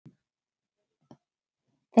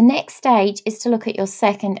The next stage is to look at your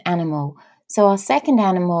second animal. So our second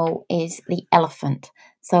animal is the elephant.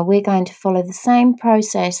 So we're going to follow the same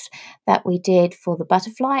process that we did for the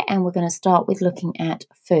butterfly, and we're going to start with looking at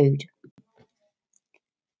food.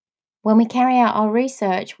 When we carry out our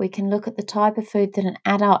research, we can look at the type of food that an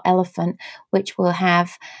adult elephant, which will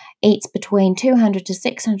have, eats between 200 to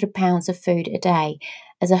 600 pounds of food a day.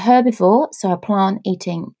 As a herbivore, so a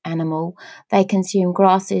plant-eating animal, they consume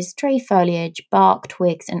grasses, tree foliage, bark,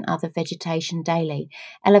 twigs, and other vegetation daily.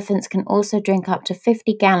 Elephants can also drink up to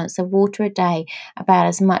 50 gallons of water a day, about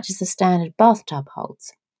as much as the standard bathtub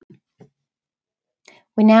holds.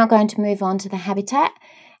 We're now going to move on to the habitat.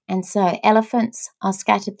 And so elephants are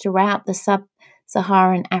scattered throughout the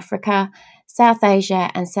sub-Saharan Africa, South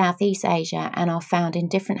Asia, and Southeast Asia, and are found in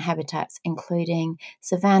different habitats, including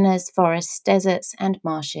savannas, forests, deserts, and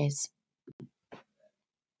marshes.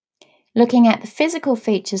 Looking at the physical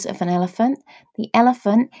features of an elephant, the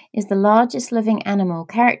elephant is the largest living animal,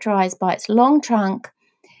 characterized by its long trunk,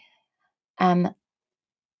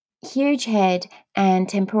 huge head and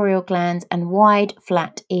temporal glands, and wide,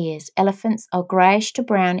 flat ears. Elephants are greyish to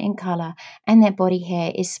brown in colour, and their body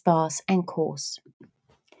hair is sparse and coarse.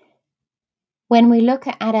 When we look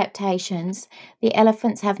at adaptations, the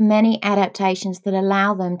elephants have many adaptations that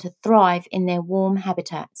allow them to thrive in their warm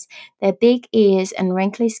habitats. Their big ears and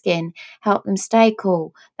wrinkly skin help them stay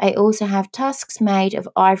cool. They also have tusks made of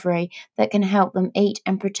ivory that can help them eat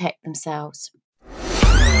and protect themselves.